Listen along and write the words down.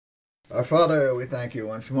Our Father, we thank you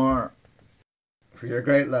once more for your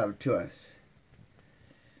great love to us.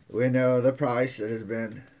 We know the price that has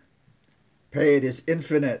been paid is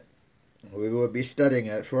infinite. We will be studying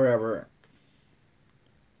it forever.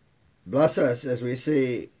 Bless us as we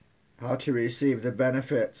see how to receive the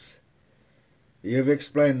benefits. You've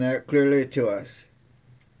explained that clearly to us.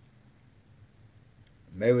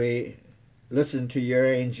 May we listen to your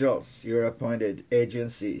angels, your appointed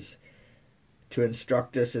agencies, to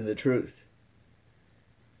instruct us in the truth.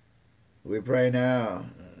 We pray now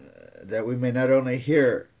that we may not only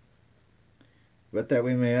hear, but that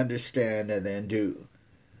we may understand and then do.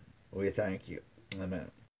 We thank you. Amen.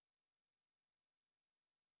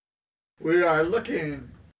 We are looking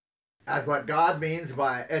at what God means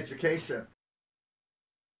by education.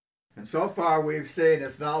 And so far we've seen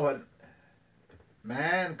it's not what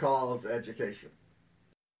man calls education.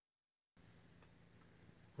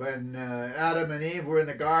 When Adam and Eve were in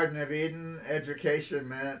the Garden of Eden, education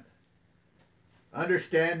meant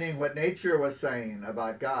understanding what nature was saying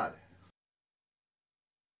about God.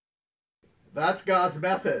 That's God's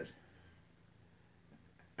method.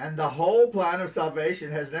 And the whole plan of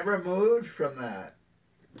salvation has never moved from that.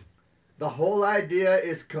 The whole idea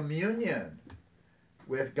is communion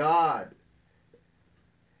with God.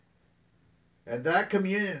 And that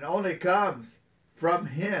communion only comes from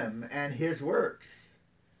Him and His works.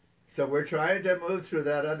 So we're trying to move through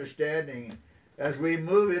that understanding as we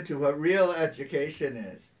move into what real education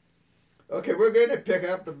is. Okay, we're going to pick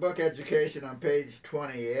up the book Education on page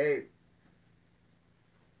 28.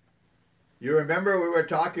 You remember we were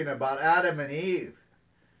talking about Adam and Eve.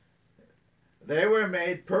 They were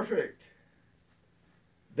made perfect.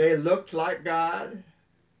 They looked like God.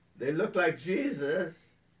 They looked like Jesus.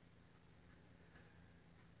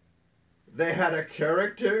 They had a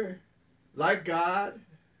character like God.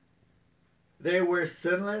 They were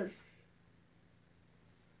sinless.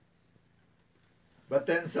 But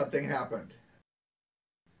then something happened.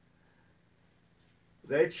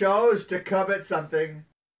 They chose to covet something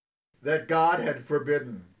that God had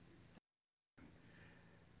forbidden.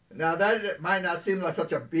 Now that might not seem like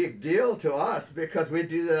such a big deal to us because we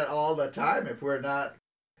do that all the time if we're not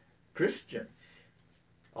Christians.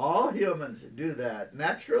 All humans do that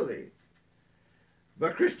naturally.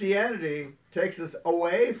 But Christianity takes us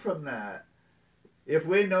away from that. If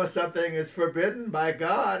we know something is forbidden by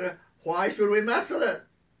God, why should we mess with it?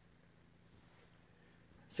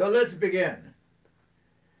 So let's begin.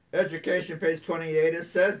 Education, page 28, it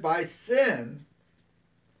says, by sin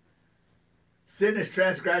is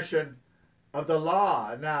transgression of the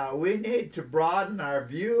law. Now, we need to broaden our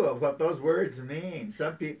view of what those words mean.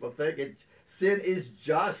 Some people think sin is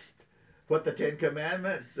just what the Ten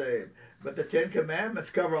Commandments say. But the Ten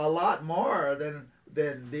Commandments cover a lot more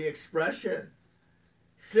than the expression.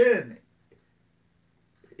 Sin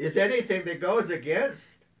is anything that goes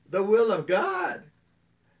against the will of God.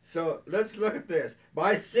 So let's look at this.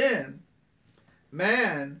 By sin,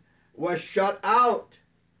 man was shut out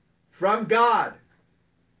from God,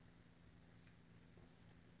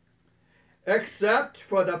 except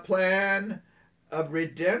for the plan of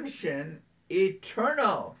redemption,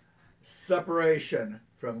 eternal separation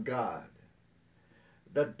from God.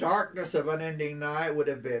 The darkness of unending night would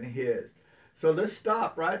have been his. So let's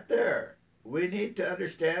stop right there. We need to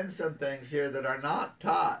understand some things here that are not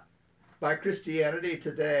taught by Christianity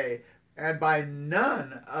today and by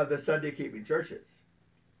none of the Sunday-keeping churches.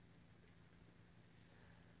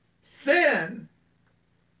 Sin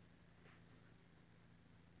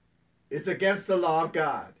is against the law of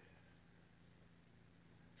God.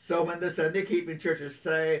 So when the Sunday-keeping churches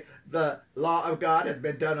say the law of God has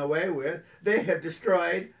been done away with, they have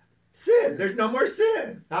destroyed sin. There's no more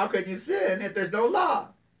sin. How can you sin if there's no law?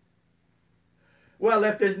 Well,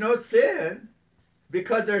 if there's no sin,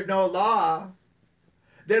 because there's no law,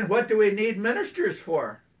 then what do we need ministers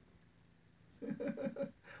for?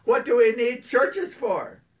 What do we need churches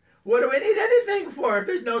for? What do we need anything for if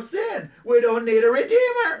there's no sin? We don't need a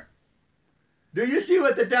redeemer. Do you see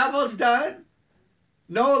what the devil's done?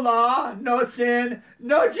 No law, no sin,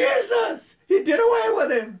 no Jesus. He did away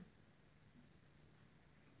with him.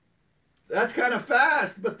 That's kind of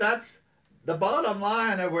fast, but that's the bottom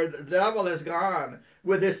line of where the devil has gone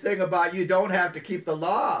with this thing about you don't have to keep the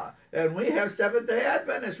law. And we have Seventh-day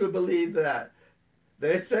Adventists who believe that.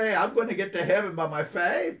 They say, I'm going to get to heaven by my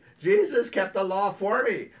faith. Jesus kept the law for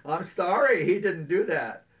me. I'm sorry, he didn't do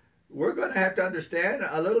that. We're going to have to understand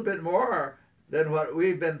a little bit more than what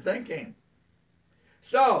we've been thinking.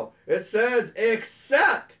 So, it says,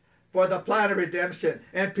 except for the plan of redemption.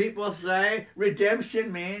 And people say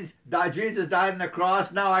redemption means Jesus died on the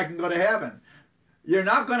cross, now I can go to heaven. You're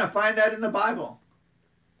not going to find that in the Bible.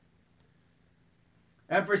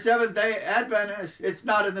 And for Seventh-day Adventists, it's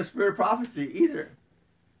not in the Spirit of Prophecy either.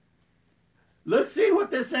 Let's see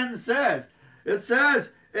what this sentence says. It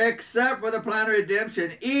says, except for the plan of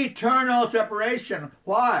redemption, eternal separation.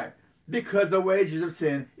 Why? Because the wages of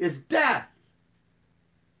sin is death.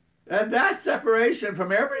 And that's separation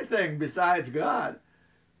from everything besides God.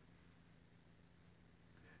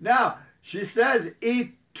 Now, she says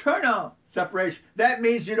eternal separation. That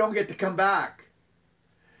means you don't get to come back.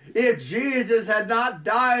 If Jesus had not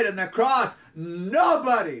died on the cross,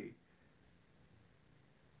 nobody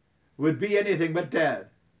would be anything but dead.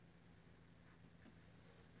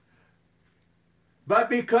 But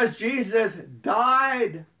because Jesus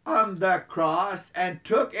died on the cross and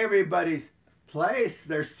took everybody's place,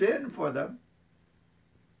 their sin for them,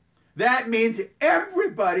 that means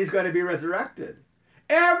everybody's going to be resurrected.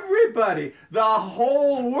 Everybody, the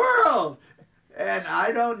whole world. And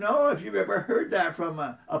I don't know if you've ever heard that from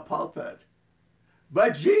a pulpit.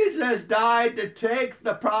 But Jesus died to take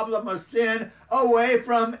the problem of sin away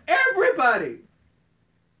from everybody.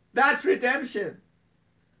 That's redemption.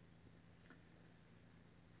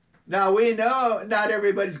 Now we know not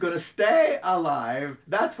everybody's going to stay alive.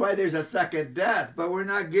 That's why there's a second death. But we're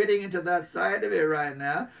not getting into that side of it right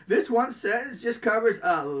now. This one sentence just covers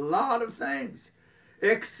a lot of things.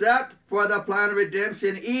 Except for the plan of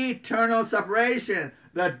redemption, eternal separation,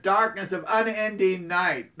 the darkness of unending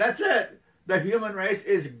night. That's it. The human race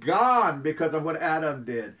is gone because of what Adam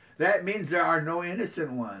did. That means there are no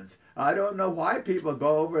innocent ones. I don't know why people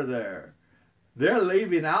go over there. They're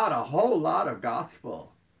leaving out a whole lot of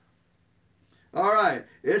gospel. All right.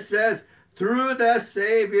 It says, through the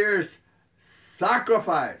Savior's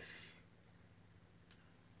sacrifice,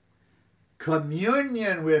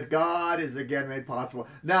 communion with God is again made possible.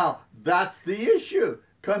 Now, that's the issue.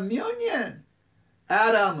 Communion.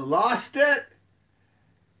 Adam lost it,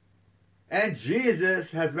 and Jesus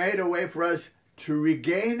has made a way for us to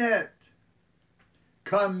regain it.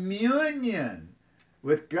 Communion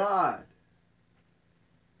with God.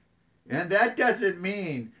 And that doesn't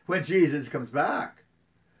mean when Jesus comes back.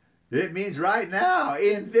 It means right now,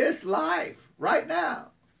 in this life, right now.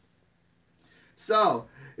 So,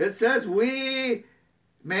 it says we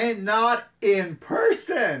may not in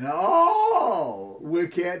person. Oh, we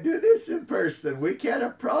can't do this in person. We can't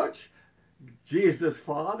approach Jesus'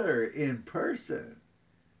 Father in person.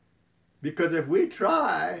 Because if we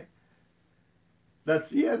try, that's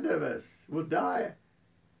the end of us. We'll die.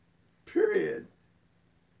 Period.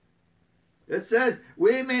 It says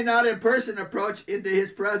we may not in person approach into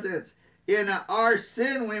his presence. In our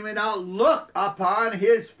sin we may not look upon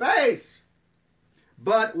his face.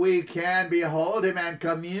 But we can behold him and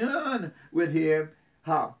commune with him.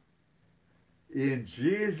 How? In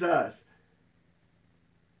Jesus.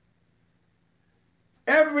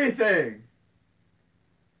 Everything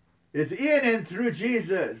is in and through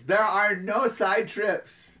Jesus. There are no side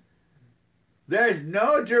trips. There's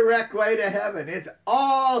no direct way to heaven. It's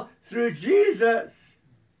all through Jesus.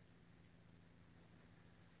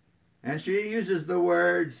 And she uses the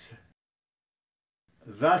words,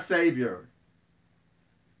 the Savior.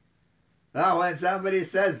 Now, when somebody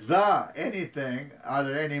says the anything, are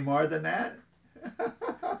there any more than that?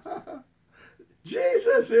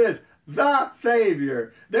 Jesus is the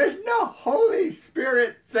Savior. There's no Holy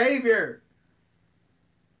Spirit Savior.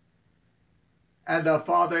 And the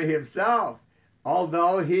Father himself,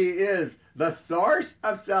 although he is the source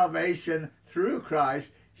of salvation through Christ,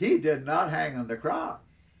 he did not hang on the cross.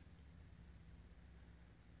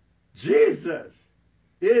 Jesus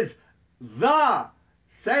is the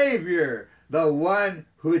Savior, the one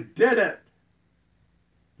who did it,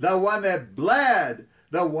 the one that bled,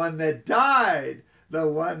 the one that died, the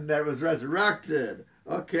one that was resurrected.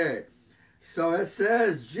 Okay, so it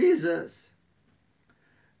says Jesus,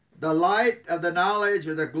 the light of the knowledge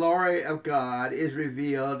of the glory of God is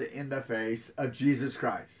revealed in the face of Jesus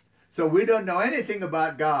Christ. So we don't know anything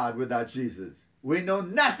about God without Jesus. We know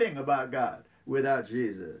nothing about God without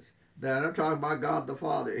Jesus. Then I'm talking about God the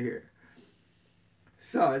Father here.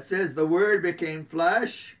 So it says the Word became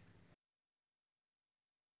flesh.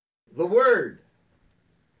 The Word.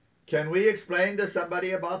 Can we explain to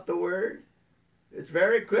somebody about the Word? It's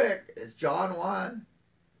very quick. It's John 1,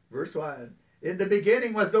 verse 1. In the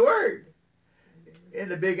beginning was the Word. In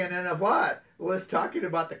the beginning of what? Well, it's talking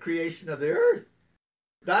about the creation of the earth.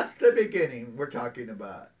 That's the beginning we're talking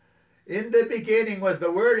about. In the beginning was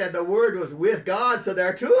the Word, and the Word was with God, so there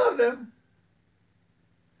are two of them.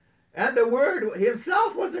 And the Word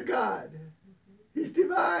himself was a God. He's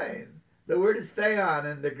divine. The word is theon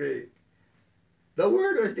in the Greek. The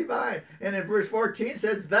Word was divine. And in verse 14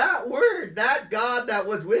 says, that Word, that God that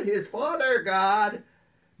was with his Father God,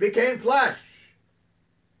 became flesh.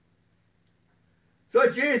 So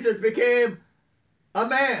Jesus became a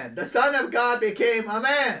man. The Son of God became a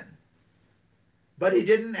man. But he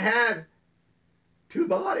didn't have two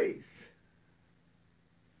bodies.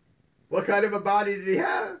 What kind of a body did he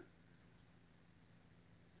have?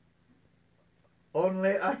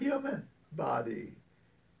 Only a human body.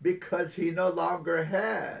 Because he no longer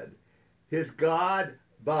had his God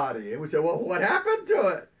body. And we say, well, what happened to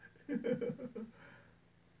it?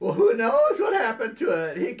 Well, who knows what happened to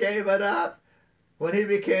it? He gave it up when he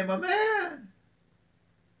became a man.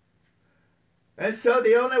 And so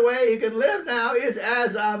the only way he can live now is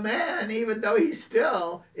as a man, even though he's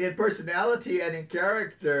still, in personality and in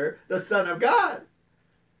character, the Son of God.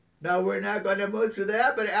 Now, we're not going to move through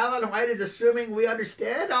that, but Ellen White is assuming we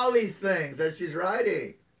understand all these things that she's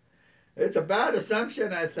writing. It's a bad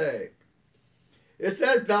assumption, I think. It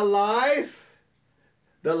says the life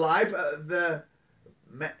of the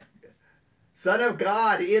Son of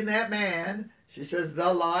God in that man, she says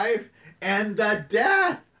the life and the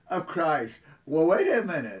death of Christ. Well, wait a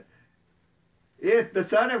minute. If the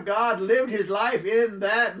Son of God lived his life in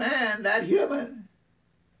that man, that human,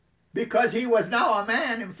 because he was now a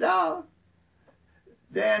man himself,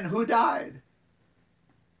 then who died?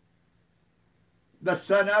 The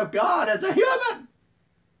Son of God as a human.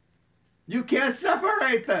 You can't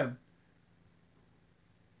separate them.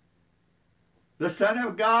 The Son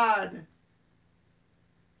of God,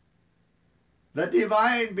 the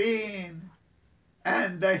divine being,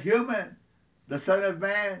 and the human, the Son of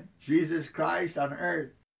Man, Jesus Christ on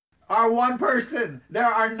earth, are one person. There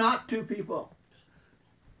are not two people.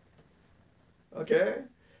 Okay?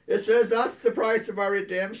 It says that's the price of our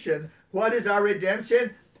redemption. What is our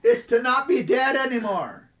redemption? It's to not be dead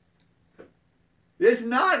anymore. It's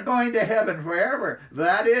not going to heaven forever.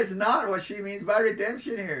 That is not what she means by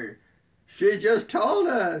redemption here. She just told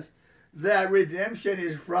us that redemption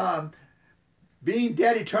is from being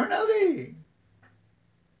dead eternally.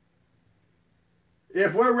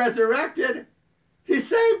 If we're resurrected, he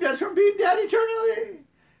saved us from being dead eternally.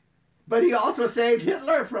 But he also saved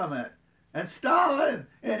Hitler from it, and Stalin,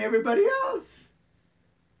 and everybody else.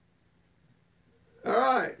 All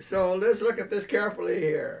right, so let's look at this carefully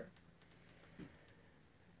here.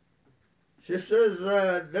 She says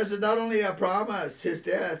this is not only a promise, his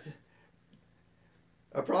death,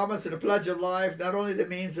 a promise and a pledge of life, not only the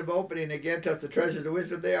means of opening again to us the treasures of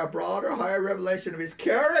wisdom, they are broader, higher revelation of his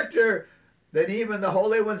character than even the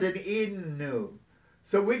holy ones in Eden knew.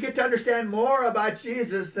 So we get to understand more about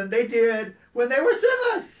Jesus than they did when they were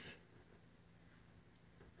sinless.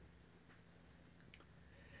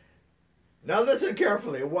 Now listen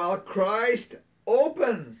carefully. While Christ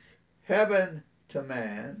opens heaven to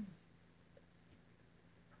man,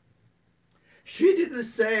 she didn't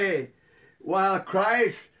say, while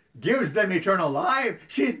Christ gives them eternal life.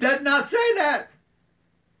 She did not say that.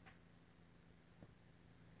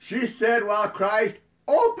 She said, while Christ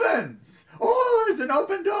opens. Oh, there's an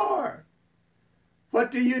open door. What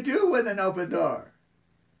do you do with an open door?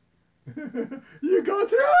 You go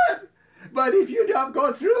through it. But if you don't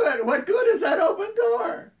go through it, what good is that open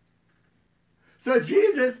door? So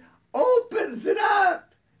Jesus opens it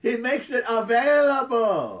up. He makes it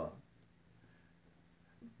available.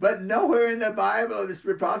 But nowhere in the Bible or the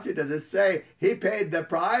Spirit prophecy does it say he paid the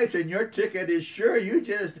price and your ticket is sure.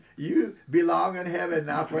 You belong in heaven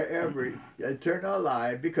now forever, eternal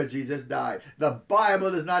life, because Jesus died. The Bible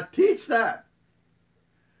does not teach that.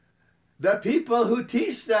 The people who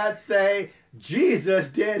teach that say Jesus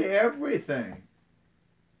did everything.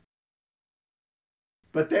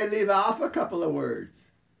 But they leave off a couple of words.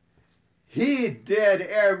 He did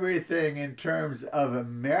everything in terms of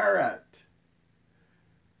merit.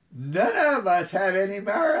 None of us have any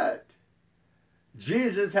merit.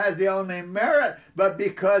 Jesus has the only merit, but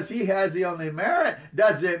because he has the only merit,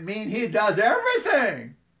 does it mean he does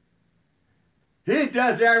everything? He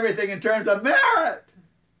does everything in terms of merit.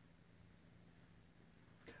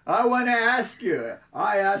 I want to ask you,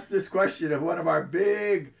 I asked this question of one of our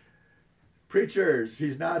big preachers.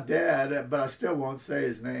 He's not dead, but I still won't say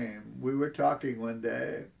his name. We were talking one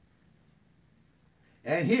day.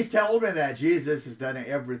 And he's told me that Jesus has done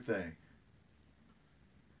everything.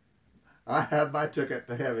 I have my ticket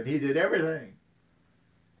to heaven. He did everything.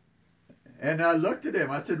 And I looked at him.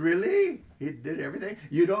 I said, really? He did everything?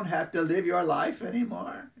 You don't have to live your life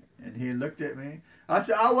anymore? And he looked at me. I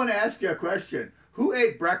said, I want to ask you a question. Who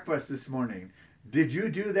ate breakfast this morning? Did you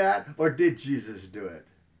do that or did Jesus do it?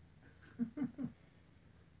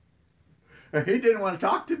 He didn't want to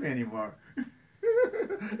talk to me anymore.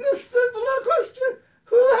 simple little question.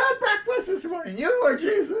 Who had breakfast this morning? You or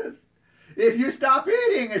Jesus? If you stop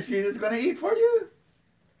eating, is Jesus going to eat for you?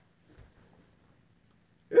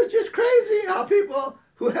 It's just crazy how people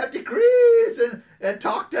who have degrees and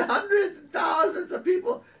talk to hundreds and thousands of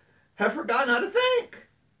people have forgotten how to think.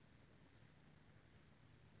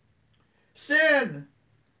 Sin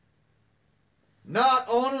not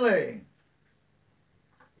only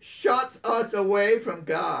shuts us away from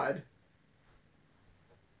God,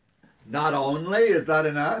 not only, is that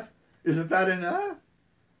enough? Isn't that enough?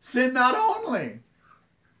 Sin not only.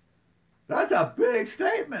 That's a big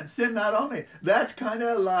statement. Sin not only. That's kind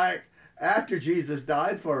of like after Jesus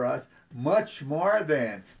died for us, much more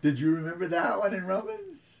than. Did you remember that one in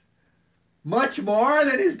Romans? Much more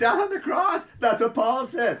than his death on the cross. That's what Paul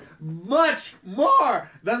says. Much more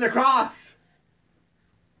than the cross.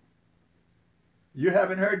 You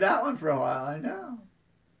haven't heard that one for a while, I know.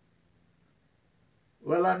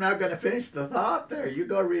 Well, I'm not going to finish the thought there. You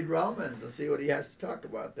go read Romans and see what he has to talk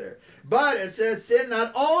about there. But it says sin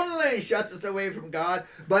not only shuts us away from God,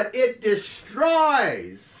 but it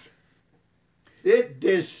destroys. It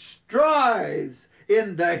destroys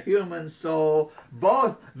in the human soul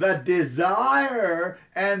both the desire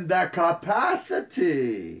and the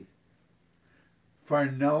capacity for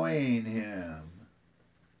knowing him.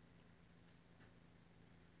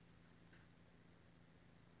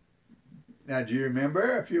 Now, do you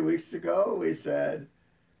remember a few weeks ago we said,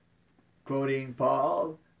 quoting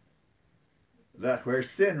Paul, that where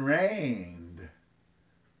sin reigned,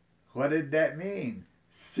 what did that mean?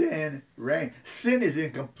 Sin reigned. Sin is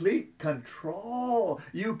in complete control.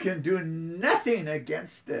 You can do nothing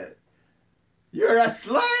against it. You're a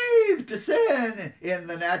slave to sin in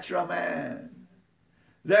the natural man.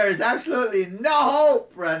 There is absolutely no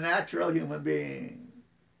hope for a natural human being.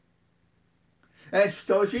 And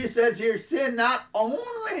so she says here, sin not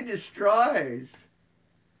only destroys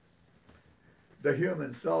the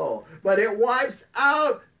human soul, but it wipes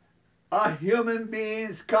out a human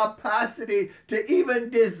being's capacity to even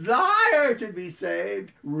desire to be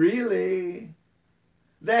saved. Really,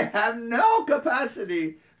 they have no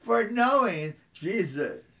capacity for knowing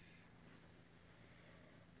Jesus.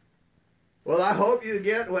 Well, I hope you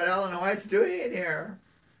get what Ellen White's doing here.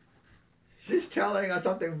 She's telling us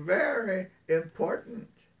something very important.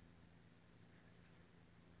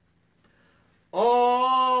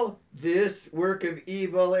 All this work of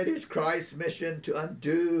evil, it is Christ's mission to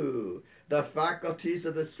undo the faculties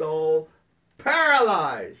of the soul,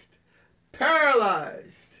 paralyzed.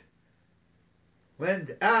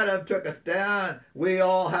 When Adam took us down, we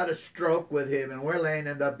all had a stroke with him, and we're laying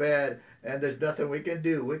in the bed, and there's nothing we can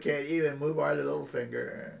do. We can't even move our little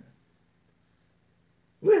finger.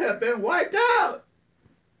 We have been wiped out.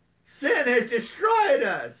 Sin has destroyed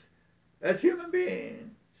us as human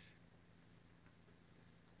beings.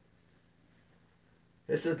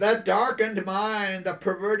 It says, that darkened mind, the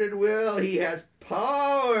perverted will, he has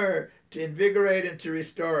power to invigorate and to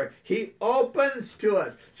restore. He opens to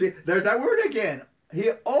us. See, there's that word again.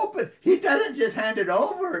 He opens. He doesn't just hand it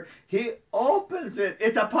over. He opens it.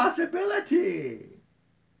 It's a possibility.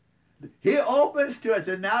 He opens to us,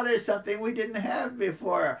 and now there's something we didn't have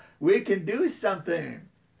before. We can do something.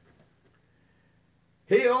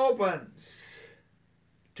 He opens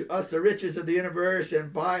to us the riches of the universe,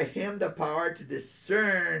 and by him the power to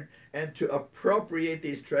discern and to appropriate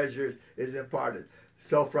these treasures is imparted.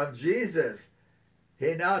 So from Jesus,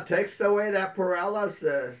 he now takes away that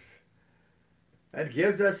paralysis and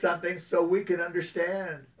gives us something so we can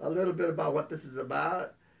understand a little bit about what this is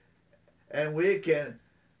about, and we can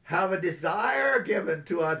have a desire given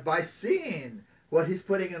to us by seeing what he's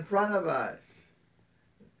putting in front of us.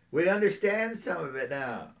 We understand some of it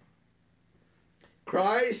now.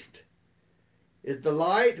 Christ is the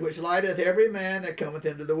light which lighteth every man that cometh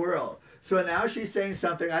into the world. So now she's saying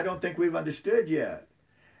something I don't think we've understood yet.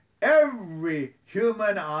 Every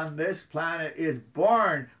human on this planet is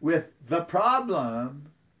born with the problem.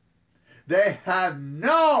 They have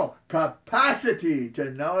no capacity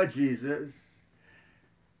to know Jesus.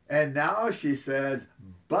 And now she says,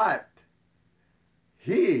 but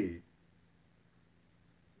he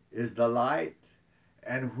is the light.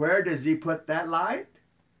 And where does he put that light?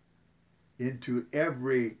 Into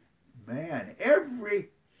every man. Every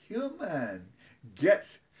human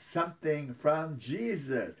gets something from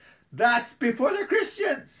Jesus. That's before the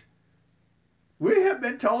Christians. We have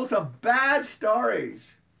been told some bad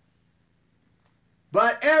stories.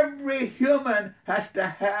 But every human has to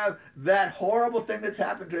have that horrible thing that's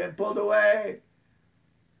happened to him pulled away.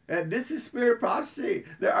 And this is spirit prophecy.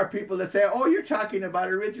 There are people that say, oh, you're talking about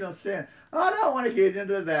original sin. I don't want to get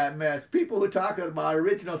into that mess. People who talk about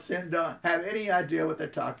original sin don't have any idea what they're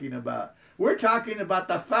talking about. We're talking about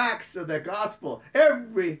the facts of the gospel.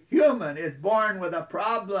 Every human is born with a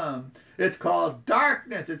problem. It's called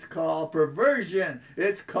darkness. It's called perversion.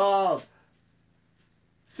 It's called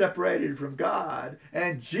separated from God.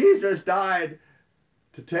 And Jesus died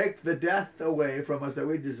to take the death away from us that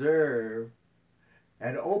we deserve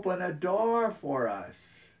and open a door for us.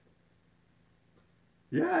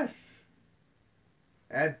 Yes.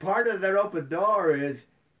 And part of that open door is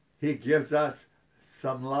he gives us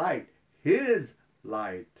some light, his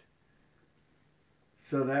light,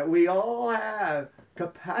 so that we all have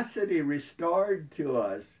capacity restored to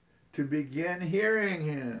us to begin hearing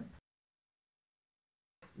him.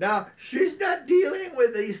 Now, she's not dealing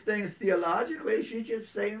with these things theologically. She's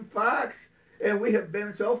just saying facts. And we have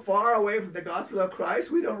been so far away from the gospel of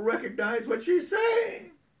Christ, we don't recognize what she's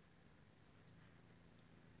saying.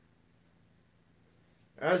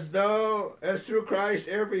 As through Christ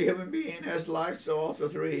every human being has life, so also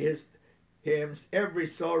through him every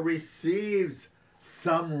soul receives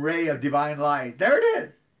some ray of divine light. There it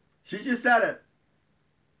is. She just said it.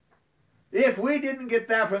 If we didn't get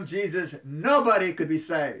that from Jesus, nobody could be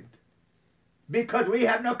saved, because we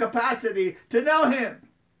have no capacity to know him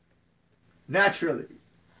naturally.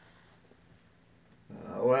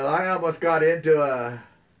 Well, I almost got into a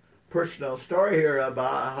personal story here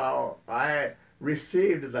about how I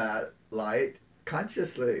received that light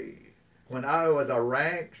consciously when I was a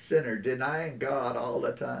rank sinner, denying God all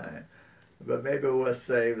the time. But maybe we'll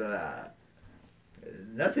save that.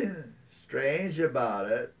 Nothing strange about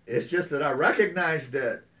it. It's just that I recognized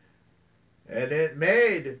it. And it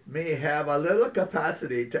made me have a little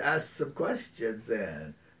capacity to ask some questions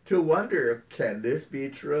and to wonder, can this be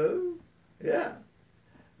true? Yeah.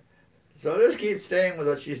 So let's keep staying with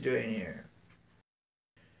what she's doing here.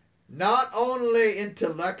 Not only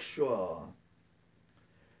intellectual,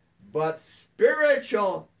 but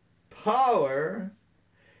spiritual power,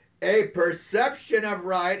 a perception of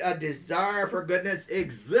right, a desire for goodness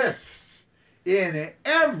exists in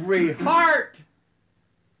every heart.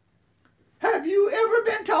 Have you ever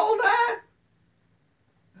been told that?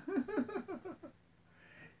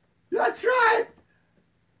 That's right.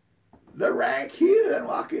 The rank heathen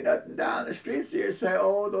walking up and down the streets here say,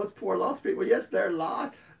 oh, those poor lost people. Yes, they're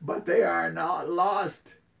lost, but they are not lost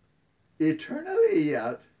eternally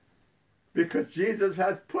yet, because Jesus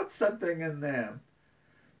has put something in them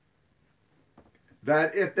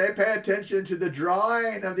that if they pay attention to the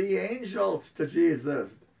drawing of the angels to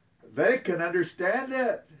Jesus, they can understand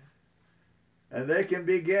it, and they can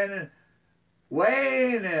begin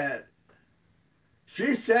weighing it.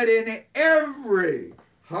 She said in every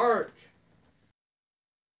heart.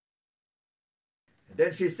 And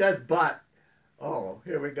then she says, but. Oh,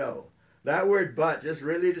 here we go. That word but just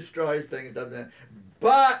really destroys things, doesn't it?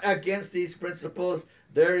 But against these principles,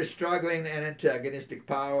 there is struggling and antagonistic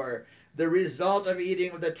power. The result of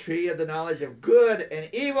eating of the tree of the knowledge of good and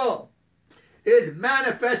evil is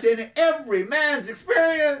manifest in every man's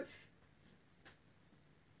experience.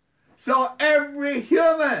 So every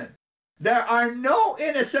human, there are no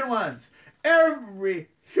innocent ones. Every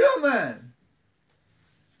human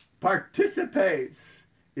participates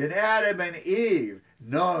in Adam and Eve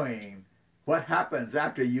knowing what happens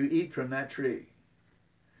after you eat from that tree.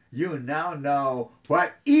 You now know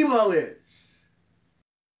what evil is.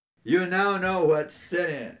 You now know what sin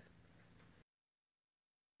is.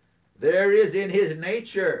 There is in his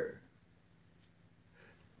nature.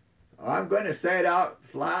 I'm going to say it out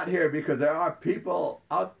flat here because there are people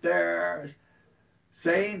out there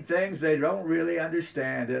saying things they don't really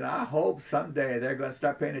understand, and I hope someday they're going to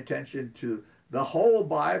start paying attention to the whole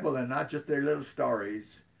Bible and not just their little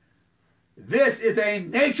stories. This is a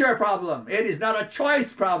nature problem. It is not a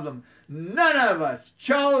choice problem. None of us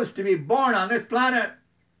chose to be born on this planet.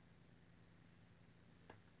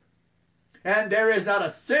 And there is not a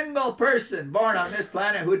single person born on this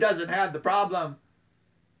planet who doesn't have the problem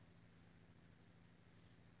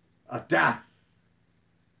of death.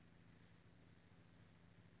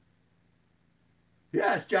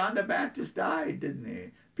 Yes, John the Baptist died, didn't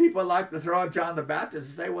he? People like to throw out John the Baptist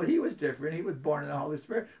and say, well, he was different. He was born in the Holy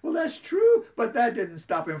Spirit. Well, that's true, but that didn't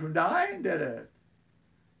stop him from dying, did it?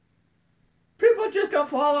 People just don't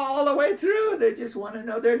follow all the way through. They just want to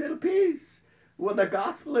know their little piece. Well, the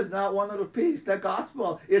gospel is not one little piece. The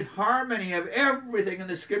gospel is harmony of everything in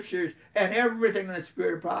the scriptures and everything in the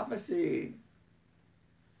spirit of prophecy.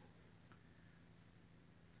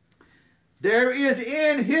 There is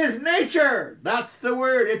in his nature, that's the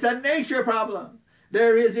word, it's a nature problem.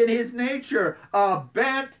 there is in his nature a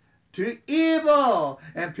bent to evil.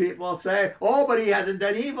 And people say, oh, but he hasn't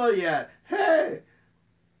done evil yet. Hey,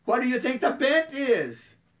 what do you think the bent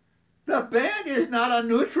is? The bent is not a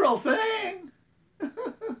neutral thing.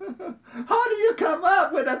 How do you come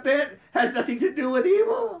up with a bent has nothing to do with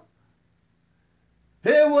evil?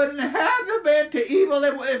 He wouldn't have the bent to evil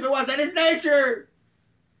if it wasn't his nature.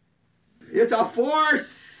 It's a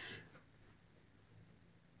force.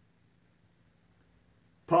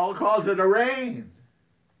 Paul calls it a reign.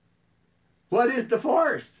 What is the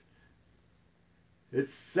force?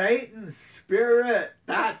 It's Satan's spirit.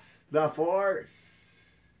 That's the force.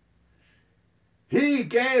 He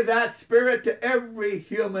gave that spirit to every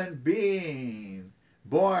human being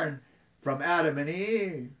born from Adam and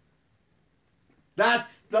Eve.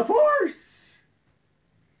 That's the force.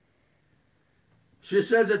 She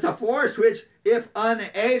says it's a force which, if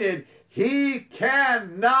unaided, he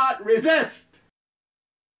cannot resist.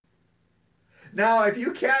 Now, if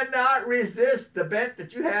you cannot resist the bent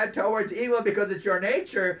that you had towards evil because it's your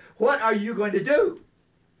nature, what are you going to do?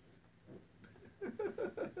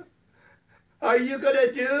 Are you going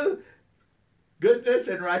to do goodness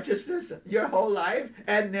and righteousness your whole life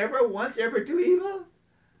and never once ever do evil?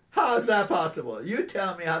 How is that possible? You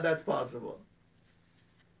tell me how that's possible.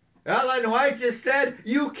 Ellen White just said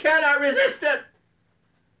you cannot resist it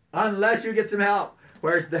unless you get some help.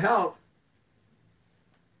 Where's the help?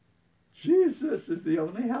 Jesus is the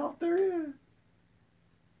only help there is.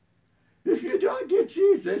 If you don't get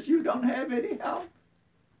Jesus, you don't have any help.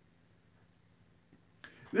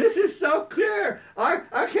 This is so clear. I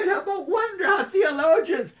can't help but wonder how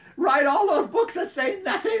theologians write all those books that say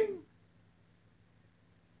nothing.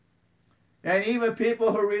 And even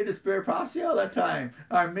people who read the Spirit of Prophecy all the time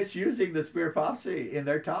are misusing the Spirit of Prophecy in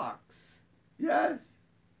their talks. Yes.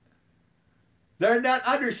 They're not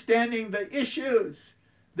understanding the issues.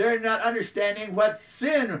 They're not understanding what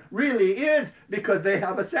sin really is because they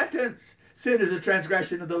have a sentence. Sin is a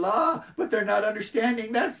transgression of the law, but they're not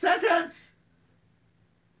understanding that sentence.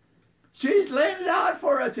 She's laying it out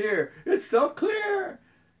for us here. It's so clear.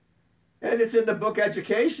 And it's in the book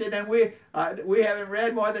Education, and we haven't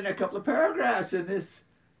read more than a couple of paragraphs in this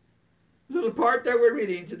little part that we're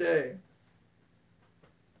reading today.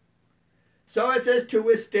 So it says, to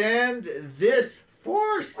withstand this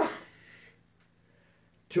force,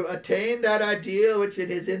 to attain that ideal which in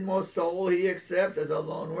his inmost soul he accepts as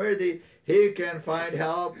alone worthy, he can find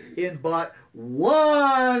help in but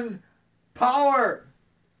one power.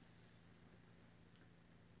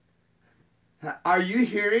 Are you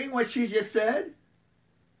hearing what she just said?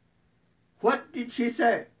 What did she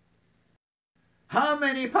say? How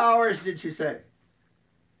many powers did she say?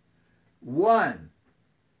 One.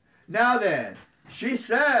 Now then, she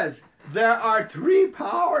says there are 3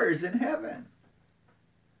 powers in heaven.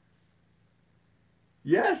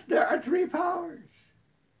 Yes, there are 3 powers.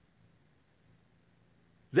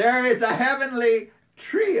 There is a heavenly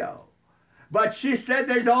trio, but she said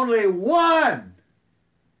there's only one.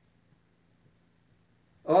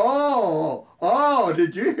 Oh,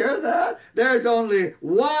 did you hear that? There's only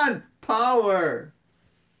one power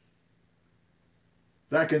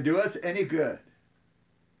that can do us any good.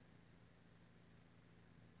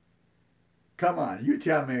 Come on, you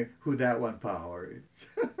tell me who that one power is.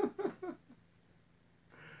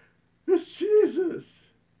 It's Jesus.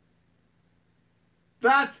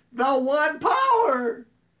 That's the one power.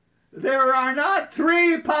 There are not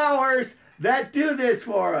 3 powers that do this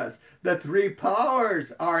for us. The 3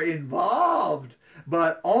 powers are involved,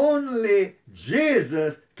 but only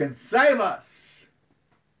Jesus can save us.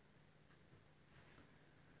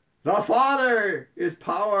 The Father is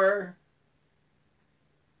power.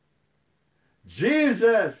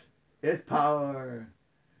 Jesus is power.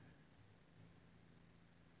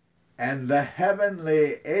 And the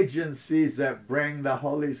heavenly agencies that bring the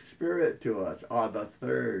Holy Spirit to us are the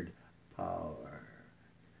 3rd power,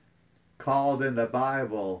 called in the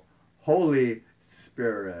Bible Holy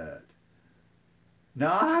Spirit.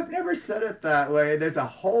 Now, I've never said it that way. There's a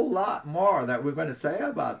whole lot more that we're going to say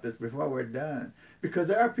about this before we're done, because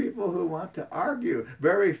there are people who want to argue.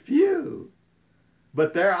 Very few,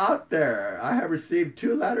 but they're out there. I have received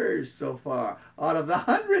 2 letters so far out of the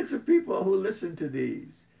hundreds of people who listen to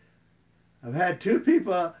these. I've had 2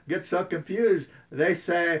 people get so confused. They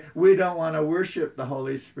say, we don't want to worship the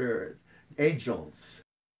Holy Spirit. Angels.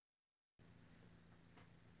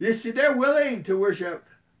 You see, they're willing to worship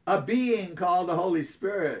a being called the Holy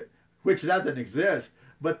Spirit, which doesn't exist,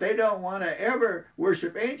 but they don't want to ever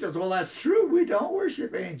worship angels. Well, that's true. We don't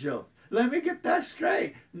worship angels. Let me get that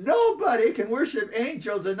straight. Nobody can worship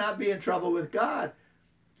angels and not be in trouble with God.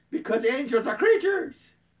 because angels are creatures.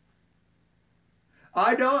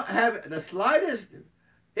 I don't have the slightest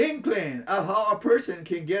inkling of how a person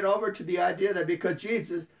can get over to the idea that because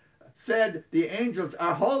Jesus said the angels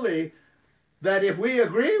are holy, that if we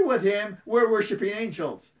agree with him, we're worshiping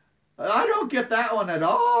angels. I don't get that one at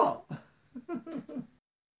all.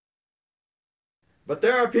 But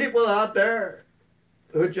there are people out there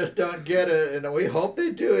who just don't get it, and we hope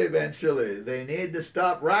they do eventually. They need to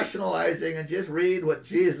stop rationalizing and just read what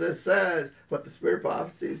Jesus says, what the Spirit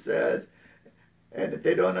prophecy says. And if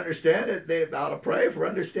they don't understand it, they ought to pray for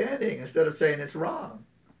understanding instead of saying it's wrong.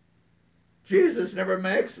 Jesus never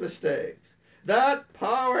makes mistakes. That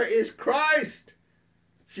power is Christ.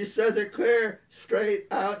 She says it clear, straight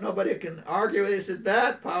out. Nobody can argue with it. She says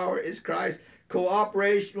that power is Christ.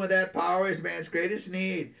 Cooperation with that power is man's greatest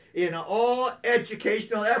need. In all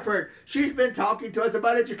educational effort, she's been talking to us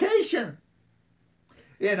about education.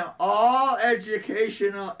 In all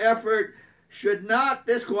educational effort, should not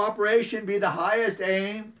this cooperation be the highest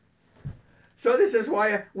aim? So this is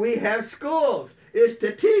why we have schools, is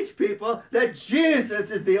to teach people that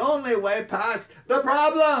Jesus is the only way past the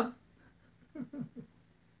problem.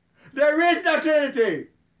 There is no Trinity.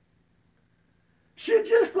 She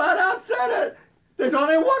just flat out said it. There's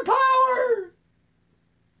only one power.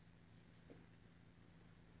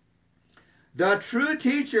 The true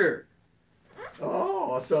teacher.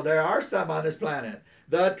 Oh, so there are some on this planet.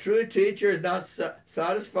 The true teacher is not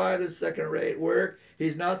satisfied with second-rate work.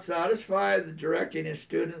 He's not satisfied with directing his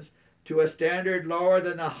students to a standard lower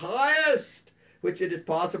than the highest which it is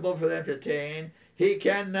possible for them to attain. He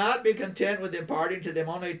cannot be content with imparting to them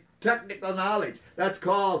only technical knowledge. That's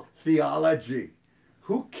called theology.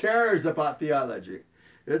 Who cares about theology?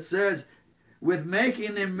 It says, with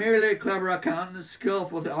making them merely clever accountants,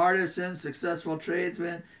 skillful artisans, successful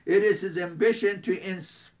tradesmen, it is his ambition to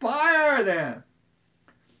inspire them.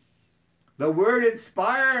 The word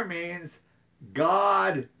inspire means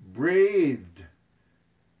God breathed.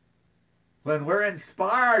 When we're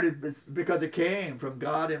inspired, it's because it came from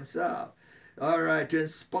God himself. All right, to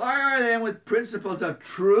inspire them with principles of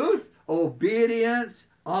truth, obedience,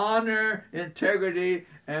 honor, integrity,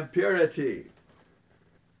 and purity.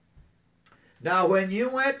 Now, when you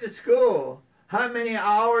went to school, how many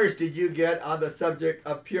hours did you get on the subject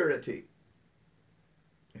of purity?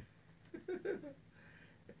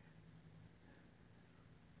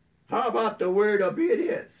 How about the word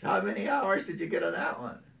obedience? How many hours did you get on that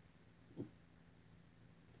one?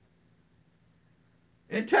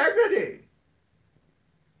 Integrity.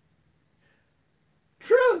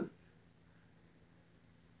 Truth.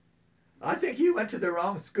 I think you went to the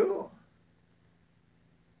wrong school.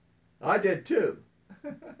 I did too.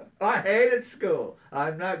 I hated school.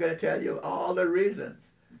 I'm not going to tell you all the reasons.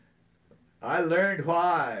 I learned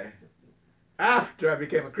why after I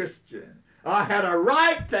became a Christian. I had a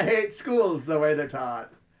right to hate schools the way they're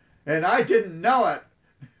taught, and I didn't know it.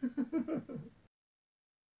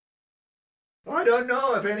 I don't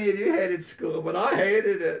know if any of you hated school, but I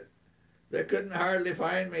hated it. They couldn't hardly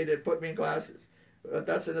find me to put me in classes. But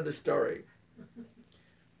that's another story.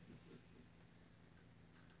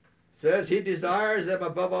 Says he desires them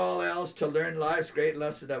above all else to learn life's great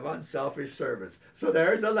lesson of unselfish service. So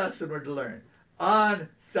there's a lesson we're to learn.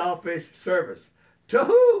 Unselfish service. To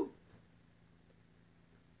who?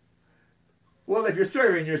 Well, if you're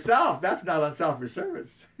serving yourself, that's not unselfish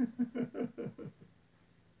service.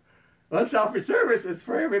 Unselfish service is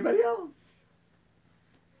for everybody else.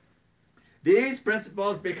 These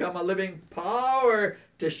principles become a living power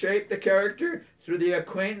to shape the character through the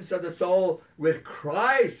acquaintance of the soul with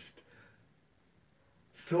Christ.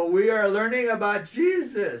 So we are learning about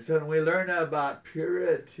Jesus, and we learn about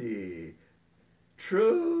purity,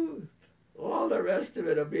 truth, all the rest of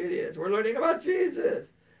it, obedience. We're learning about Jesus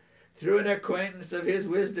through an acquaintance of his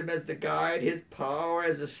wisdom as the guide, his power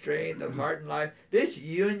as the strength of heart and life. This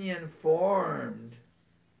union formed.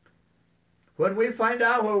 When we find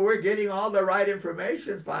out where we're getting all the right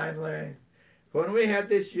information finally, when we have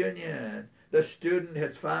this union, the student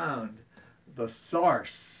has found the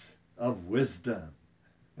source of wisdom.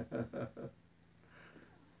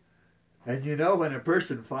 And you know, when a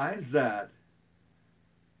person finds that,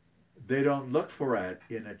 they don't look for it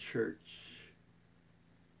in a church.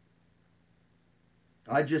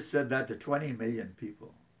 I just said that to 20 million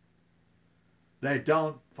people. They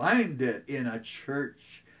don't find it in a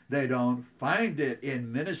church. They don't find it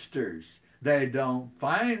in ministers. They don't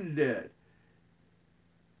find it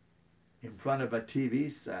in front of a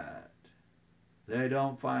TV set. They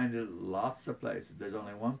don't find it lots of places. There's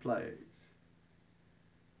only one place.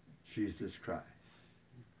 Jesus Christ.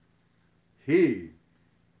 He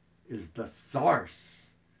is the source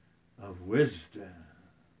of wisdom.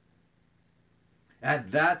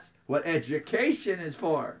 And that's what education is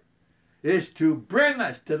for, is to bring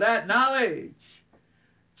us to that knowledge.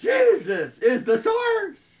 Jesus is the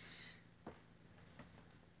source.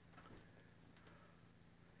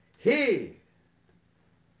 He,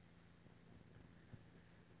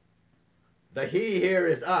 the he here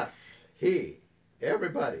is us, he,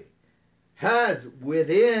 everybody, has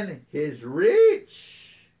within his reach.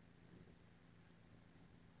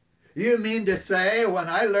 You mean to say when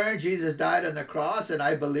I learned Jesus died on the cross and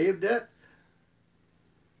I believed it,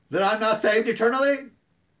 that I'm not saved eternally?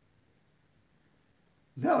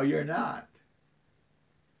 No, you're not.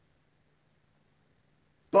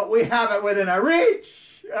 But we have it within our reach.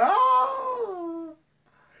 Oh,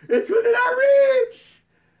 it's within our reach.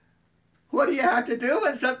 What do you have to do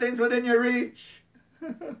when something's within your reach?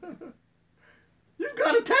 You've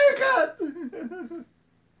got to take it.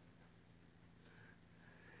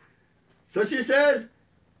 So she says,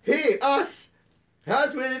 he, us,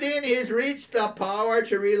 has within his reach the power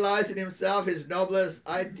to realize in himself his noblest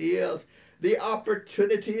ideals. The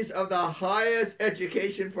opportunities of the highest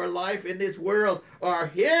education for life in this world are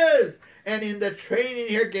his. And in the training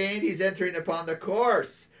here gained, he's entering upon the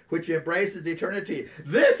course which embraces eternity.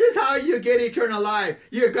 This is how you get eternal life.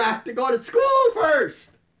 You got to go to school first.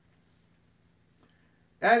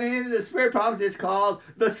 And in the Spirit prophecy, it's called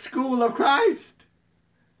the School of Christ.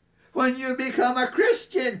 When you become a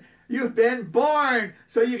Christian, you've been born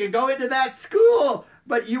so you can go into that school,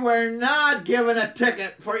 but you are not given a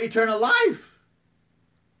ticket for eternal life.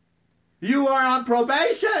 You are on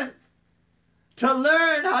probation to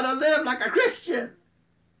learn how to live like a Christian,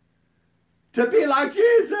 to be like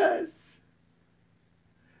Jesus.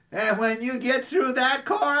 And when you get through that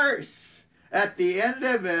course, at the end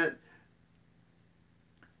of it,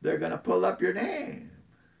 they're going to pull up your name.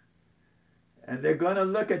 And they're going to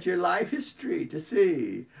look at your life history to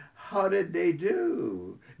see, how did they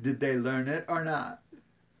do? Did they learn it or not?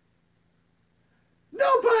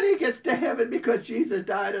 Nobody gets to heaven because Jesus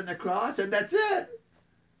died on the cross and that's it.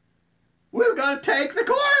 We've got to take the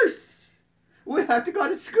course. We have to go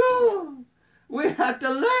to school. We have to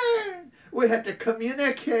learn. We have to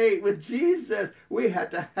communicate with Jesus. We have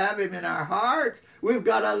to have him in our hearts. We've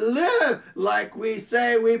got to live like we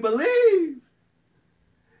say we believe.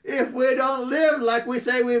 If we don't live like we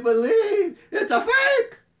say we believe, it's a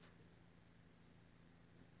fake.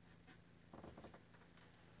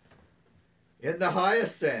 In the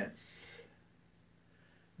highest sense,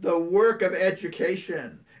 the work of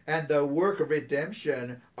education and the work of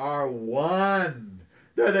redemption are one.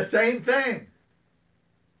 They're the same thing.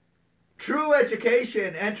 True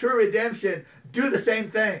education and true redemption do the same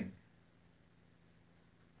thing.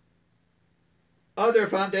 Other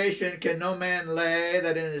foundation can no man lay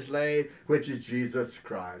that in is laid, which is Jesus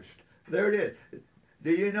Christ. There it is.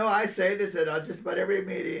 Do you know I say this at just about every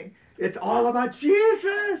meeting? It's all about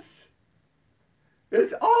Jesus.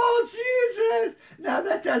 It's all Jesus. Now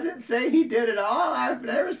that doesn't say he did it all. I've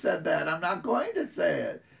never said that. I'm not going to say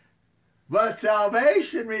it. But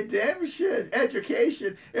salvation, redemption,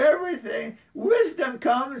 education, everything, wisdom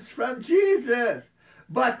comes from Jesus.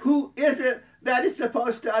 But who is it that is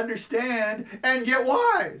supposed to understand and get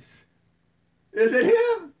wise? Is it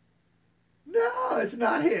him? No, it's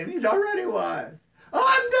not him. He's already wise.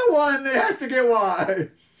 I'm the one that has to get wise.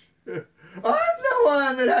 I'm the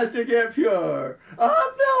one that has to get pure. I'm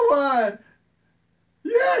the one.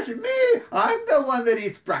 Yes, me. I'm the one that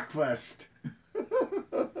eats breakfast.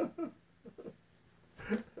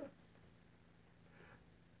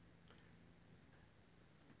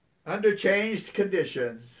 Under changed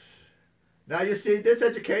conditions. Now you see, this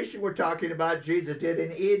education we're talking about, Jesus did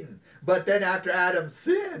in Eden. But then after Adam's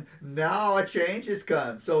sin, now a change has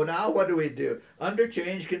come. So now what do? Under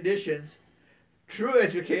changed conditions, true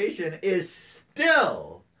education is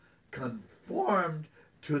still conformed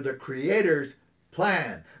to the Creator's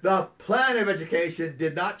plan. The plan of education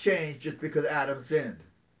did not change just because Adam sinned.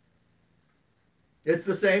 It's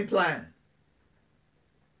the same plan.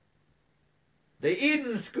 The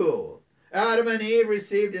Eden School. Adam and Eve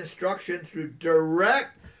received instruction through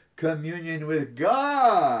direct communion with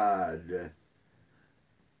God.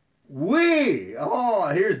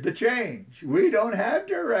 Here's the change. We don't have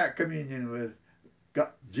direct communion with God,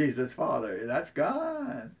 Jesus Father. That's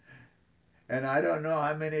gone. And I don't know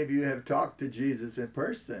how many of you have talked to Jesus in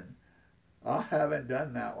person. I haven't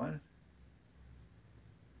done that one.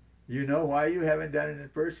 You know why you haven't done it in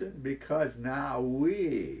person? Because now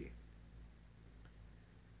we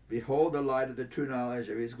behold the light of the true knowledge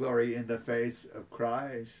of his glory in the face of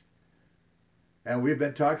Christ. And we've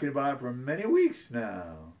been talking about it for many weeks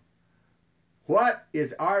now. What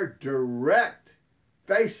is our direct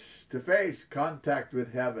face-to-face contact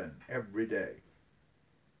with heaven every day?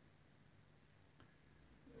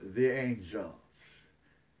 The angels.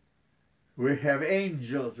 We have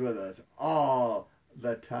angels with us all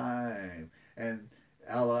the time. And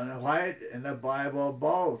Ellen White and the Bible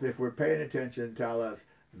both, if we're paying attention, tell us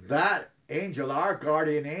that angel, our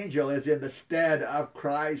guardian angel, is in the stead of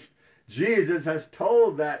Christ. Jesus has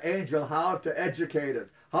told that angel how to educate us,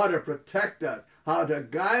 how to protect us, how to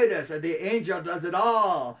guide us, and the angel does it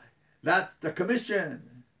all. That's the commission.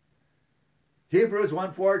 Hebrews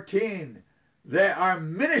 1:14, they are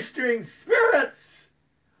ministering spirits.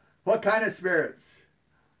 What kind of spirits?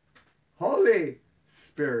 Holy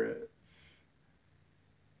spirits.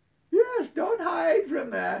 Yes, don't hide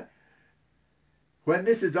from that. When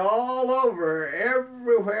this is all over,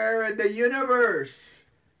 everywhere in the universe,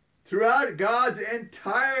 throughout God's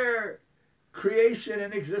entire creation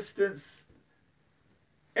and existence,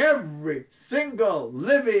 every single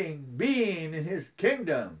living being in his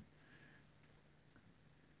kingdom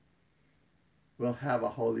will have a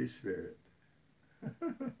Holy Spirit.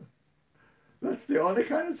 That's the only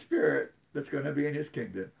kind of spirit that's going to be in his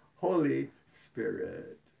kingdom. Holy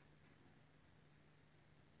Spirit.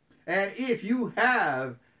 And if you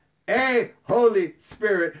have a Holy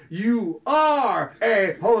Spirit, you are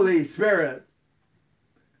a Holy Spirit.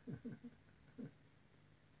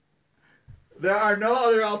 There are no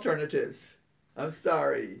other alternatives. I'm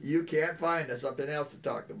sorry. You can't find something else to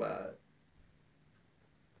talk about.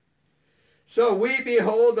 So we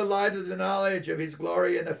behold the light of the knowledge of his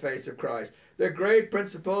glory in the face of Christ. The great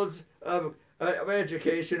principles of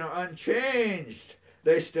education are unchanged.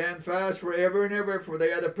 They stand fast forever and ever, for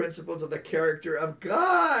they are the principles of the character of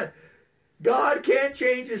God. God can't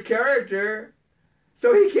change his character,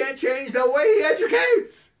 so he can't change the way he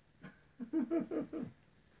educates.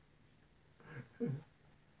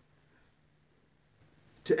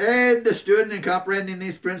 To aid the student in comprehending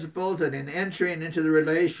these principles and in entering into the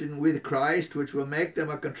relation with Christ, which will make them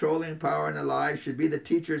a controlling power in their lives, should be the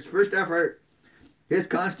teacher's first effort. His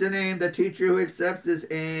constant aim, the teacher who accepts this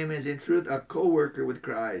aim, is in truth a co-worker with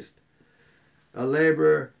Christ, a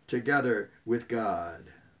laborer together with God.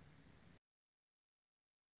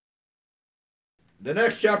 The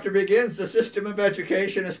next chapter begins the system of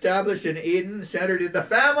education established in Eden, centered in the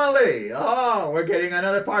family. Oh, we're getting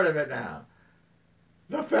another part of it now.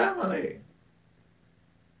 The family.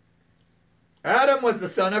 Adam was the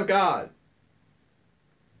son of God.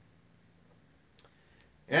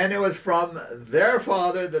 And it was from their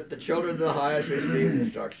father that the children of the highest received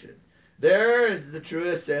instruction. There, in the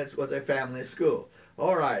truest sense, was a family school.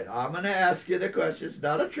 All right, I'm going to ask you the question. It's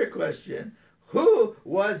not a trick question. Who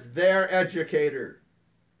was their educator?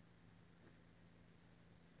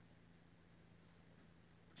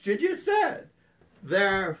 She just said,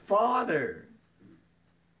 their father.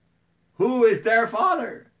 Who is their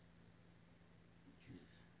father?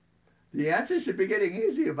 The answer should be getting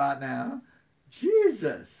easy about now.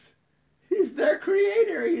 Jesus. He's their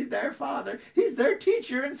creator. He's their father. He's their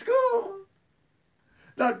teacher in school.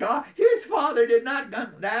 His father did not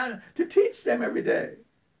come down to teach them every day.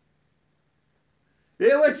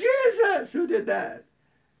 It was Jesus who did that.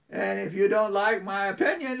 And if you don't like my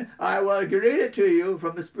opinion, I will read it to you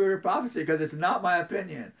from the Spirit of Prophecy, because it's not my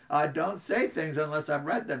opinion. I don't say things unless I've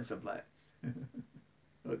read them someplace.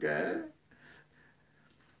 Okay?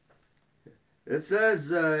 It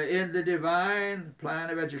says, in the divine plan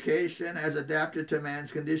of education as adapted to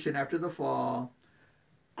man's condition after the fall,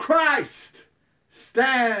 Christ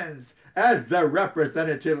stands as the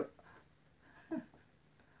representative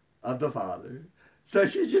of the Father. So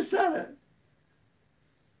she just said it.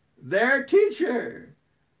 Their teacher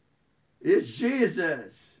is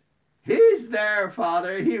Jesus. He's their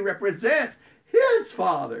father. He represents his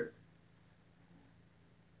Father.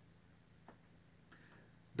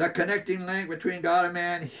 The connecting link between God and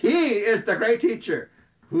man. He is the great teacher.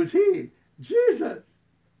 Who's he? Jesus.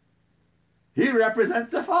 He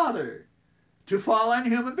represents the Father to fallen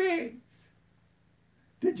human beings.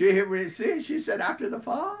 Did you hear see? She said after the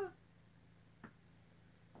fall.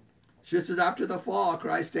 She says after the fall,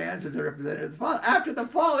 Christ stands as a representative of the Father. After the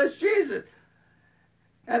fall, it's Jesus.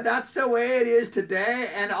 And that's the way it is today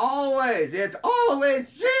and always. It's always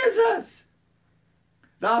Jesus.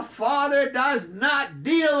 The Father does not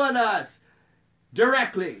deal with us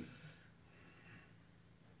directly.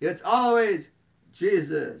 It's always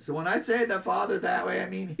Jesus. So when I say the Father that way, I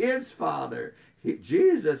mean his Father.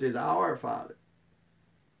 Jesus is our Father.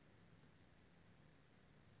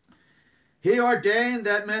 He ordained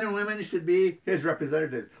that men and women should be his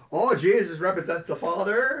representatives. Oh, Jesus represents the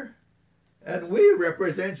Father, and we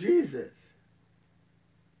represent Jesus.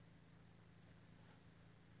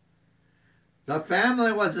 The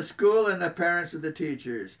family was the school and the parents were the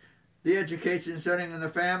teachers. The education starting in the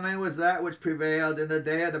family was that which prevailed in the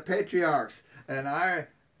day of the patriarchs. And I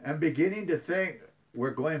am beginning to think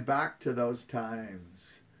we're going back to those times.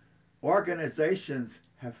 Organizations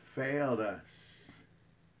have failed us.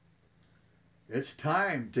 It's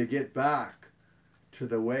time to get back to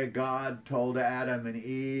the way God told Adam and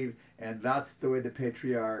Eve, and that's the way the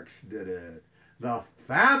patriarchs did it. The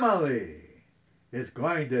family is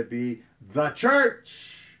going to be the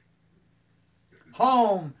church,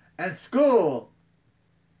 home, and school.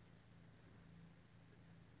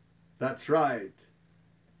 That's right.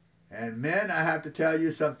 And men, I have to tell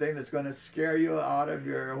you something that's going to scare you out of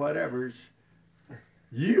your whatevers.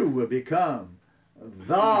 You will become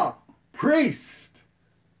the priest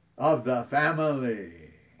of the family.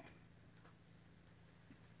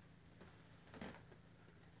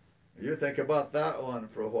 You think about that one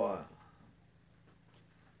for a while.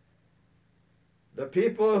 The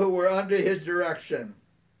people who were under his direction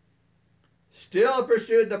still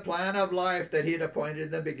pursued the plan of life that he had appointed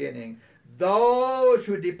in the beginning. Those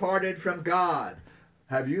who departed from God.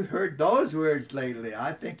 Have you heard those words lately?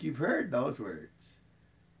 I think you've heard those words.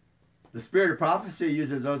 The spirit of prophecy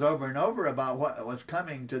uses those over and over about what was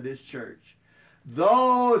coming to this church.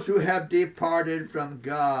 Those who have departed from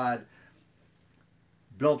God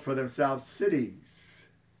built for themselves cities.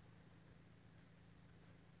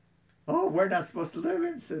 Oh, we're not supposed to live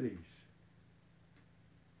in cities.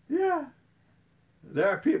 Yeah. There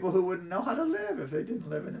are people who wouldn't know how to live if they didn't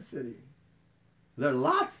live in a city. There are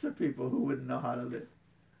lots of people who wouldn't know how to live.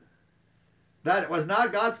 That was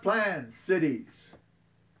not God's plan, cities.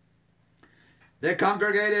 They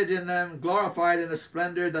congregated in them, glorified in the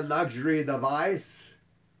splendor, the luxury, the vice.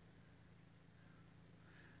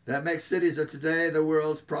 That makes cities of today the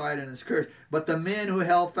world's pride and its curse. But the men who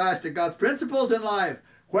held fast to God's principles in life,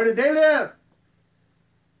 where did they live?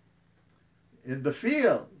 In the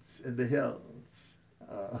fields, in the hills.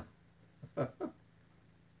 In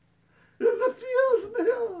the fields and the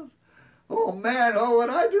hills. Oh man, oh what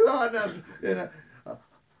I do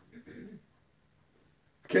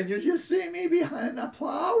can you just see me behind a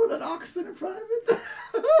plow with an oxen in front of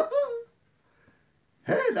it?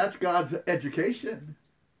 Hey, that's God's education.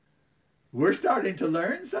 We're starting to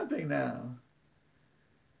learn something now.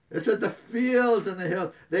 It says the fields and the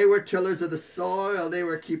hills, they were tillers of the soil. They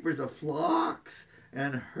were keepers of flocks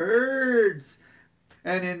and herds.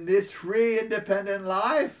 And in this free, independent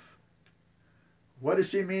life, what does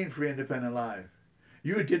she mean, free, independent life?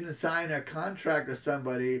 You didn't sign a contract with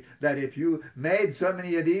somebody that if you made so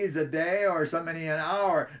many of these a day or so many an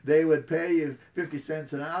hour, they would pay you 50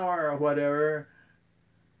 cents an hour or whatever.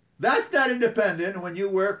 That's not independent when you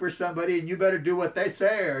work for somebody and you better do what they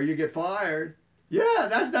say or you get fired. Yeah,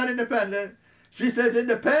 that's not independent. She says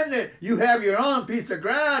independent. You have your own piece of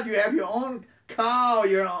ground. You have your own cow,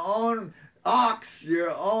 your own ox, your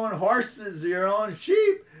own horses, your own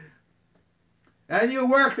sheep. And you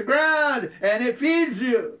work the ground and it feeds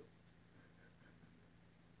you.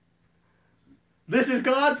 This is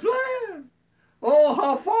God's plan. Oh,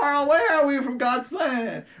 how far away are we from God's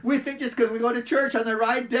plan? We think just because we go to church on the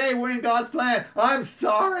right day, we're in God's plan. I'm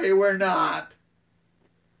sorry, we're not.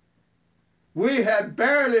 We have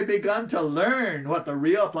barely begun to learn what the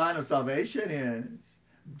real plan of salvation is.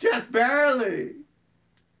 Just barely.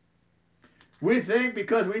 We think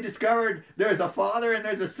because we discovered there's a Father and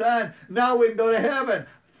there's a Son, now we can go to heaven.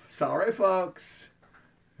 Sorry, folks.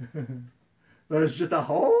 There's just a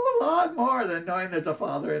whole lot more than knowing there's a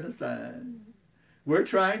Father and a Son. We're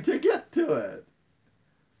trying to get to it.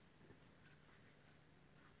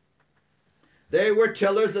 They were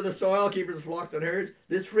tillers of the soil, keepers of flocks and herds.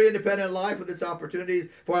 This free, independent life with its opportunities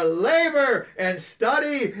for labor and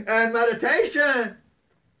study and meditation.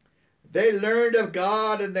 They learned of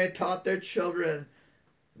God and they taught their children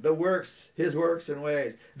the works, his works and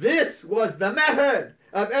ways. This was the method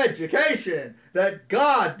of education that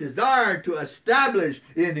God desired to establish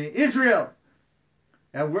in Israel.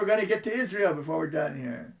 And we're going to get to Israel before we're done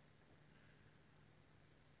here.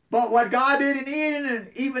 But what God did in Eden,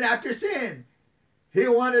 even after sin, he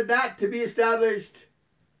wanted that to be established.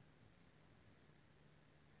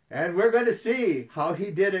 And we're going to see how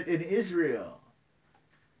he did it in Israel.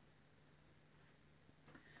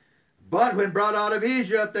 But when brought out of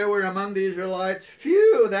Egypt, there were among the Israelites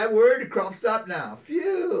few. That word crops up now.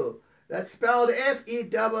 Few. That's spelled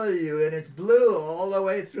F-E-W, and it's blue all the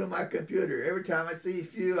way through my computer. Every time I see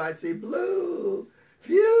few, I see blue.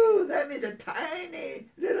 Few. That means a tiny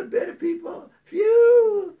little bit of people.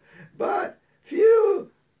 Few. But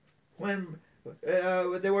few, when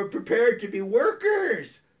they were prepared to be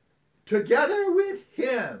workers together with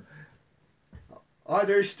him. Are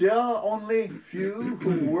there still only few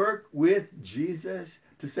who work with Jesus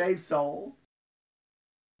to save souls?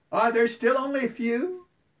 Are there still only few?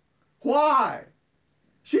 Why?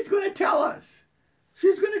 She's going to tell us.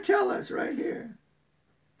 She's going to tell us right here.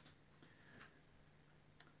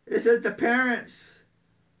 It says the parents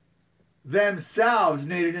themselves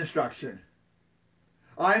needed instruction.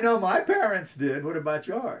 I know my parents did. What about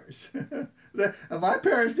yours? My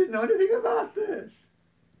parents didn't know anything about this.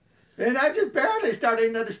 And I'm just barely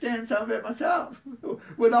starting to understand some of it myself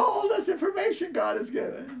with all this information God has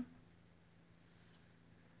given.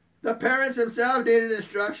 The parents themselves needed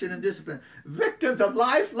instruction and discipline. Victims of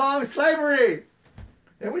lifelong slavery.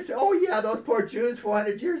 And we say, oh yeah, those poor Jews,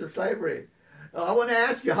 400 years of slavery. I want to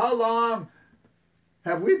ask you, how long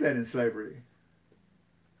have we been in slavery?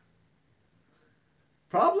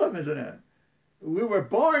 Problem, isn't it? We were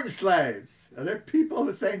born slaves. There are people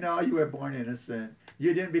who say, no, you were born innocent.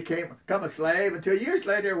 You didn't become a slave until years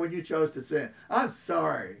later when you chose to sin. I'm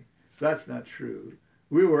sorry. That's not true.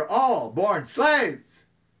 We were all born slaves.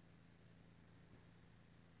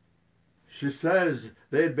 She says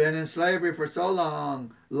they'd been in slavery for so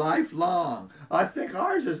long, lifelong. I think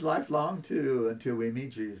ours is lifelong too, until we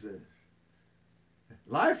meet Jesus.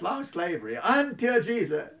 Lifelong slavery until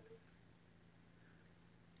Jesus.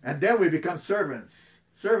 And then we become servants.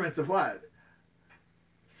 Servants of what?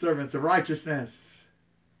 Servants of righteousness.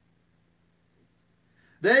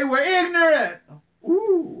 They were ignorant.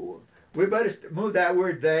 Ooh, we better move that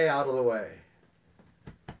word they out of the way.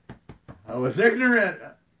 I was ignorant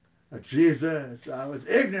of Jesus. I was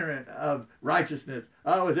ignorant of righteousness.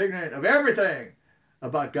 I was ignorant of everything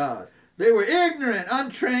about God. They were ignorant,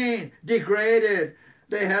 untrained, degraded.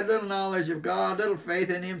 They had little knowledge of God, little faith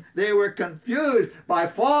in Him. They were confused by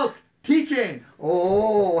false teaching.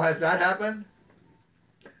 Oh, has that happened?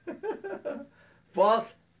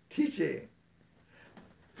 False teaching.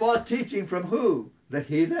 False teaching from who? The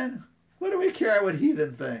heathen? What do we care what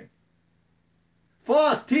heathen think?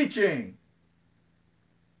 False teaching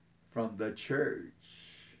from the church.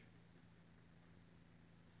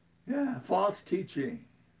 Yeah, false teaching.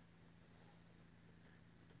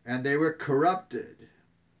 And they were corrupted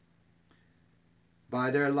by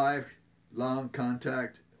their lifelong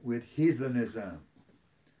contact with heathenism.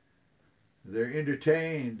 They're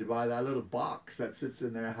entertained by that little box that sits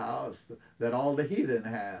in their house that all the heathen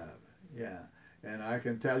have. Yeah. And I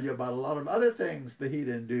can tell you about a lot of other things the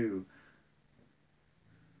heathen do.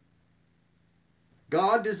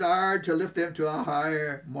 God desired to lift them to a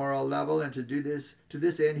higher moral level, and to do this, to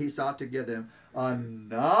this end, He sought to give them a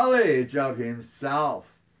knowledge of Himself.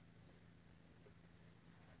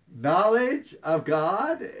 Knowledge of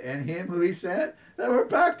God and Him who He sent. Then we're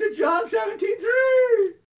back to John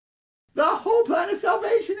 17:3. The whole plan of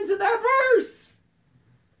salvation is in that verse.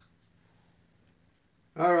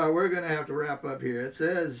 All right, we're going to have to wrap up here. It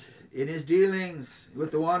says, in His dealings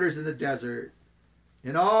with the wanderers in the desert,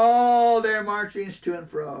 in all their marchings to and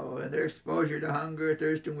fro, in their exposure to hunger,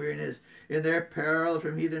 thirst, and weariness, in their peril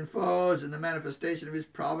from heathen foes, in the manifestation of His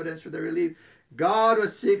providence for their relief, God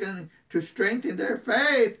was seeking to strengthen their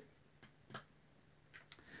faith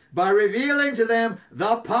by revealing to them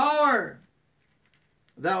the power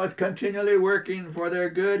that was continually working for their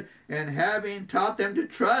good, and having taught them to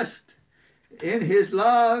trust in His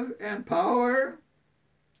love and power,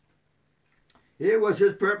 it was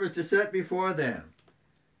His purpose to set before them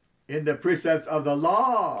in the precepts of the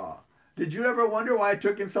law. Did you ever wonder why it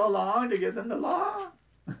took Him so long to give them the law?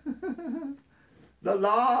 The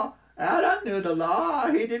law. Adam knew the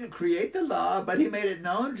law. He didn't create the law, but He made it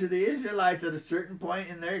known to the Israelites at a certain point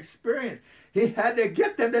in their experience. He had to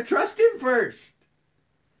get them to trust Him first.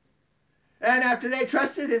 And after they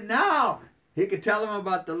trusted Him, now He could tell them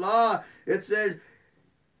about the law. It says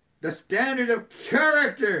the standard of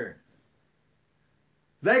character.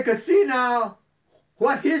 They could see now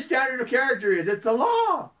what His standard of character is. It's the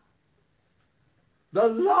law. The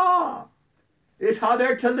law is how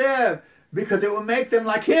they're to live, because it will make them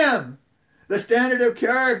like Him. The standard of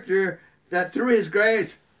character that through His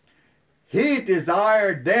grace He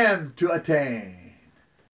desired them to attain.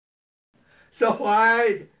 So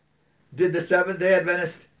why did the Seventh-day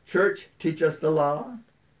Adventist Church teach us the law?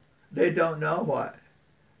 They don't know why.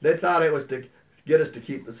 They thought it was to get us to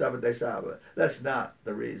keep the seventh-day Sabbath. That's not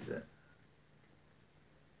the reason.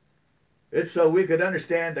 It's so we could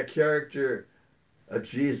understand the character of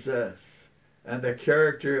Jesus and the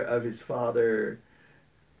character of His Father,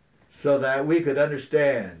 so that we could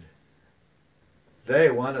understand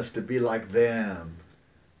they want us to be like them.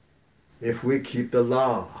 If we keep the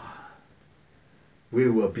law, we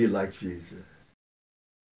will be like Jesus.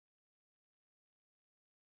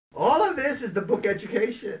 All of this this is the book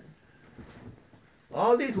education.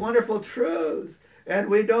 All these wonderful truths. And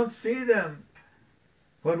we don't see them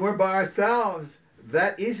when we're by ourselves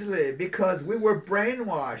that easily because we were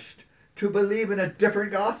brainwashed to believe in a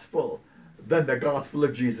different gospel than the gospel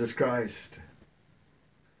of Jesus Christ.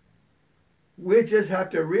 We just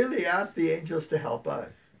have to really ask the angels to help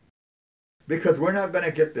us because we're not going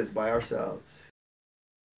to get this by ourselves.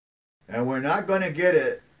 And we're not going to get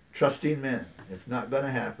it trusting men. It's not going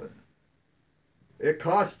to happen. It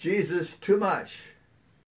cost Jesus too much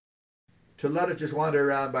to let us just wander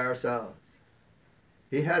around by ourselves.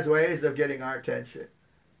 He has ways of getting our attention.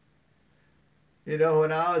 You know,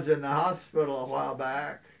 when I was in the hospital a while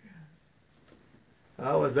back,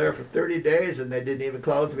 I was there for 30 days and they didn't even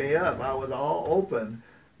close me up. I was all open.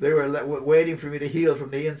 They were waiting for me to heal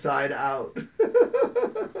from the inside out.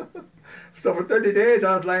 So for 30 days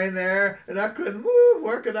I was laying there and I couldn't move.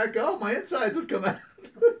 Where could I go? My insides would come out.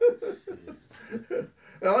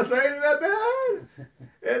 I was laying in that bed.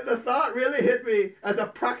 And the thought really hit me as a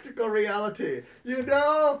practical reality. You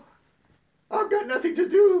know, I've got nothing to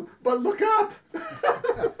do but look up. And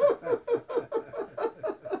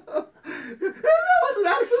that was an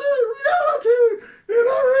absolute reality. And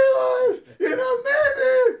I realized, you know,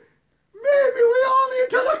 maybe we all need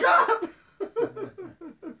to look up.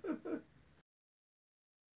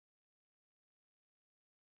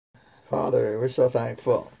 Father, we're so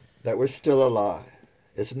thankful that we're still alive.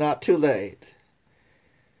 It's not too late.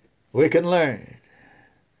 We can learn.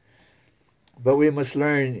 But we must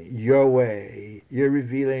learn your way. You're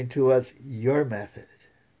revealing to us your method.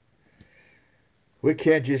 We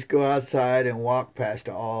can't just go outside and walk past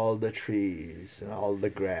all the trees and all the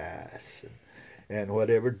grass and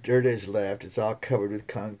whatever dirt is left. It's all covered with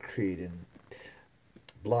concrete and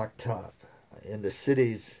blacktop. In the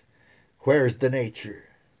cities, where's the nature?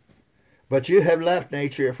 But you have left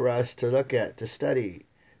nature for us to look at, to study,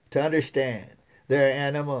 to understand. There are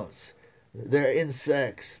animals. There are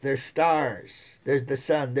insects. There's stars. There's the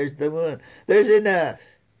sun. There's the moon. There's enough.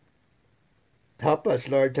 Help us,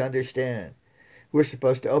 Lord, to understand. We're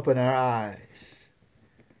supposed to open our eyes.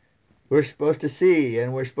 We're supposed to see,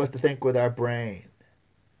 and we're supposed to think with our brain.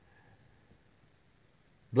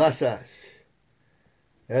 Bless us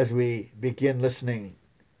as we begin listening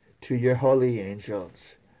to your holy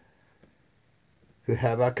angels who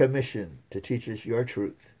have a commission to teach us your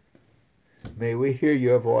truth. May we hear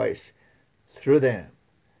your voice through them.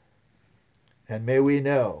 And may we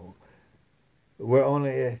know we're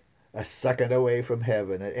only a second away from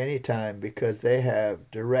heaven at any time because they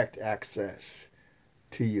have direct access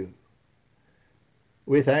to you.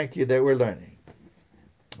 We thank you that we're learning.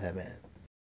 Amen.